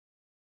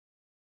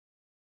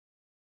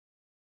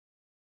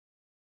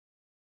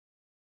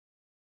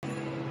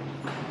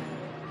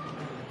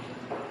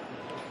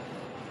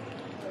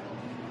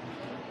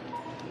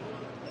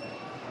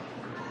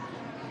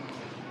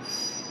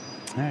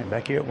All right,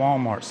 back here at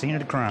Walmart, scene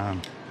of the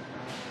crime.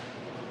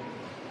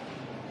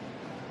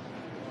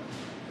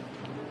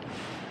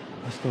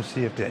 Let's go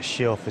see if that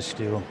shelf is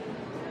still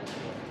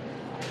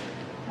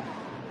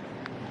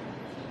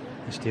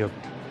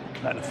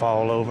about to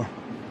fall over.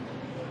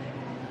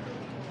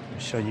 I'll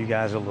show you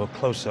guys a little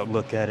close-up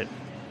look at it.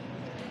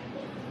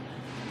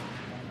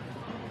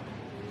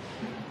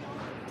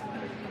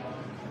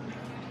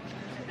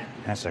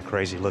 That's a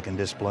crazy looking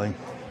display.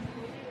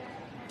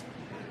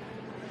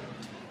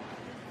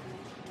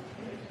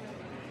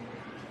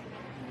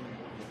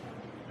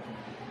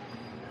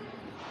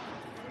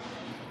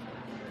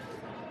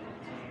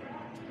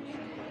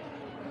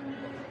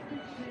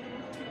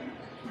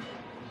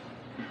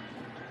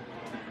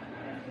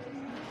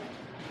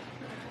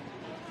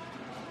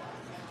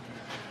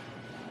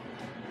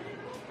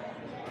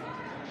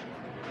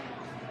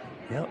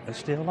 Yep, it's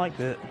still like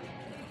that.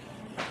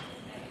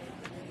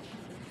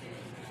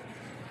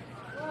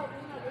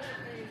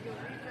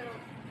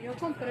 Yo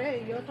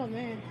compré y yo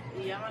tomé.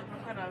 Y ya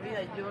nunca en la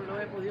vida yo lo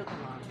he podido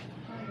tomar.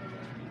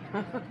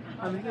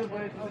 A mí me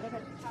puede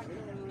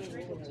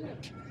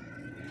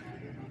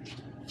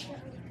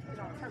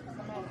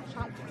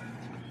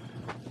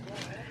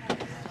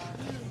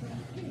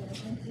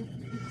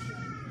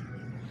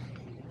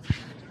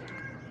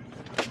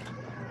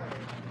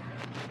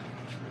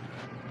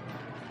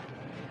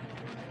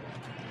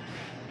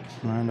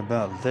Right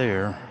about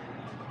there.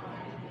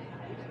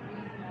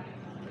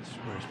 That's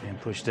where it's being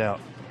pushed out.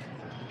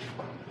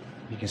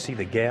 You can see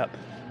the gap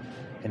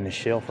in the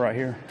shelf right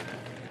here,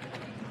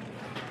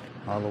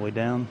 all the way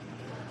down.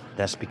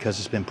 That's because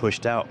it's been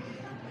pushed out.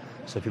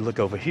 So if you look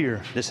over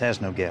here, this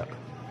has no gap.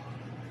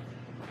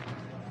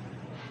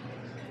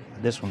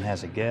 This one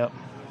has a gap.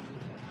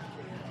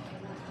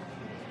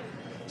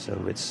 So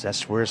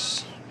that's where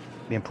it's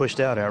being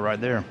pushed out at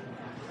right there.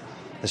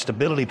 The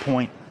stability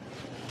point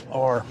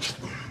are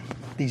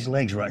these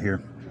legs right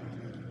here.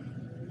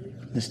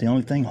 This is the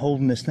only thing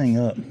holding this thing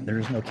up. There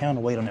is no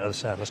counterweight on the other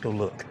side. Let's go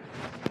look.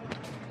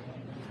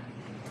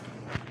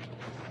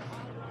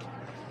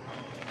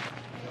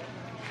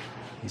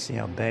 You see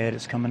how bad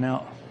it's coming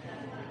out?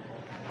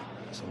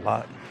 It's a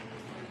lot.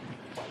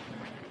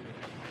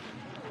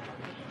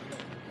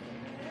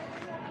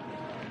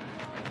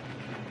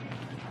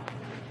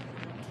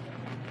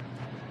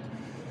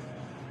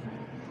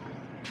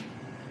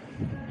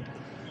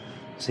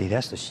 See,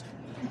 this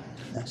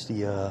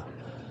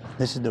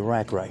is the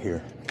rack right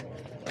here.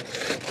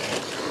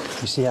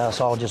 You see how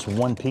it's all just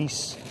one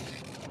piece?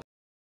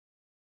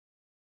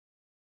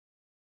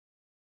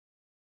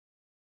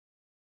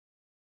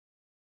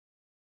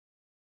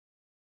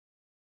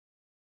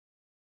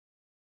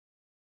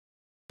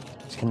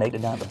 It's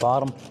connected down at the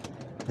bottom.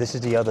 This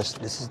is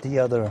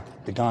the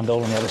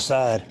gondola on the other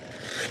side.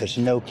 There's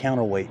no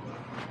counterweight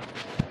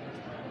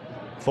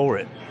for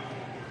it.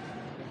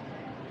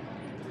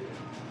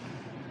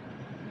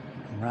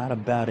 Right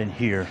about in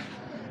here.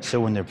 So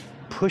when they're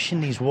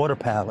pushing these water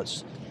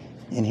pallets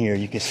in here,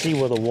 you can see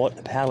where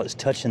the pallet's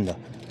touching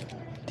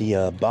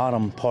the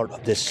bottom part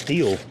of this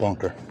steel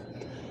bunker,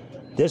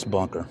 this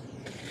bunker,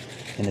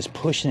 and it's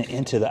pushing it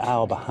into the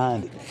aisle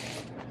behind it.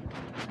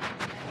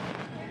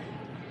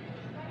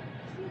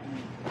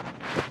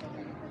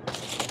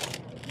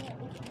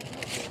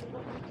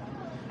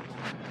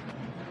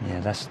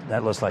 Yeah,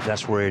 that looks like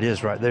that's where it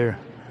is right there.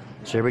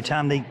 So every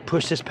time they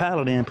push this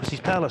pallet in, push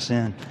these pallets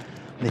in,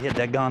 they hit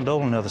that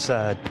gondola on the other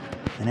side.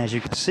 And as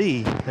you can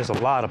see, there's a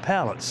lot of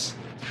pallets.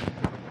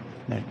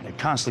 They're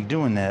constantly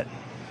doing that.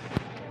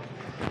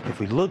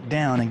 If we look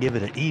down and give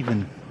it an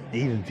even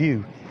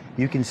view,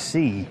 you can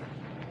see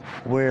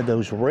where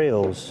those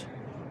rails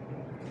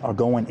are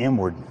going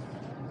inward.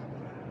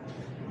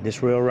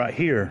 This rail right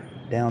here,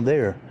 down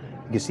there,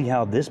 you can see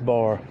how this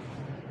bar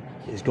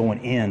is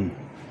going in.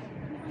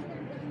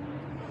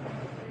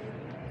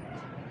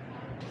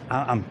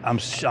 I'm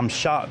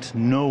shocked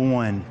no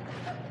one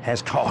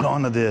has caught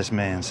on to this,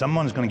 man.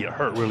 Someone's gonna get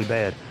hurt really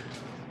bad.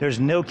 There's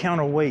no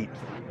counterweight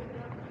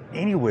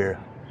anywhere.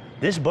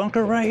 This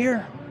bunker right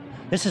here,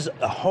 this is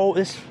all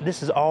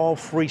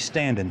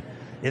freestanding.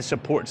 It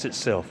supports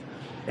itself.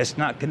 It's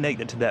not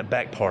connected to that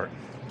back part,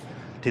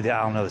 to the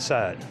aisle on the other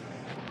side.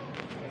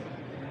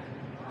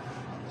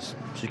 So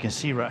you can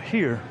see right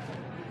here,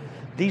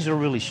 these are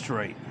really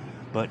straight.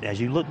 But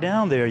as you look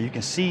down there, you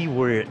can see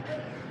where it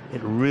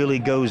really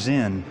goes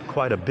in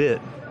quite a bit.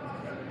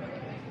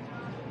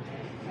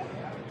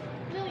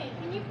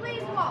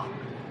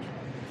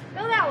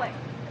 Go that way.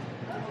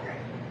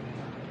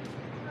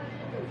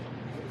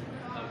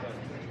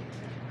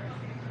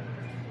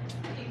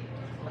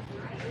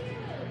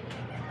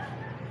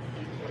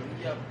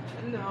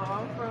 No,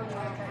 I'm from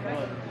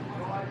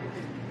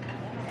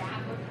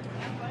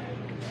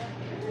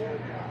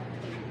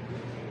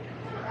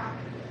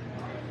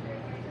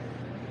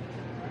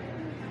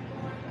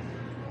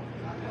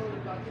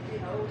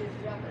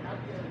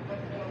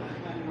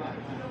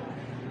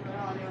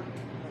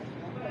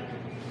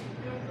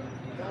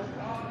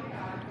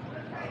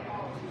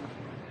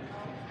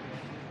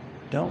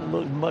Don't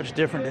look much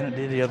different than it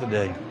did the other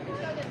day.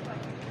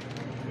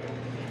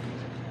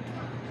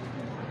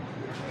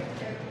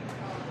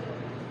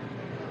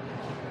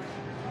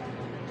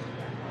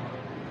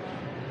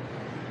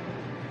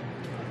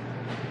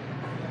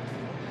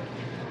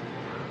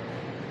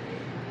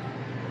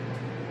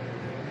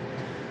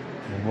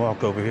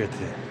 look over here at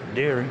the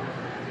dairy.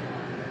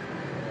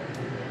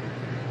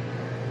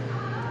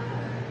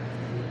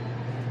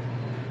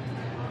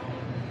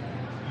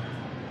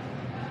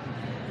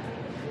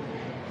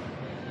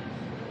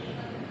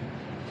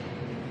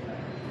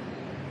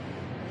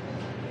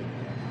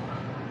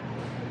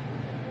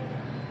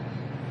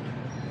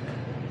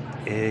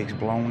 Eggs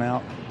blown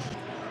out.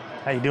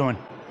 How you doing?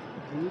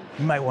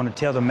 You might want to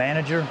tell the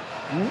manager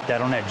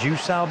that on that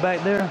juice aisle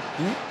back there,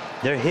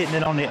 they're hitting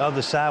it on the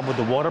other side with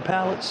the water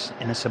pallets,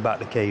 and it's about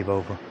to cave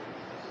over.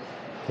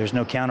 There's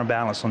no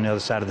counterbalance on the other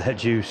side of that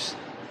juice.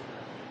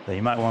 So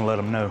you might want to let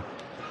them know.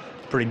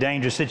 Pretty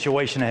dangerous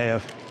situation to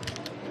have.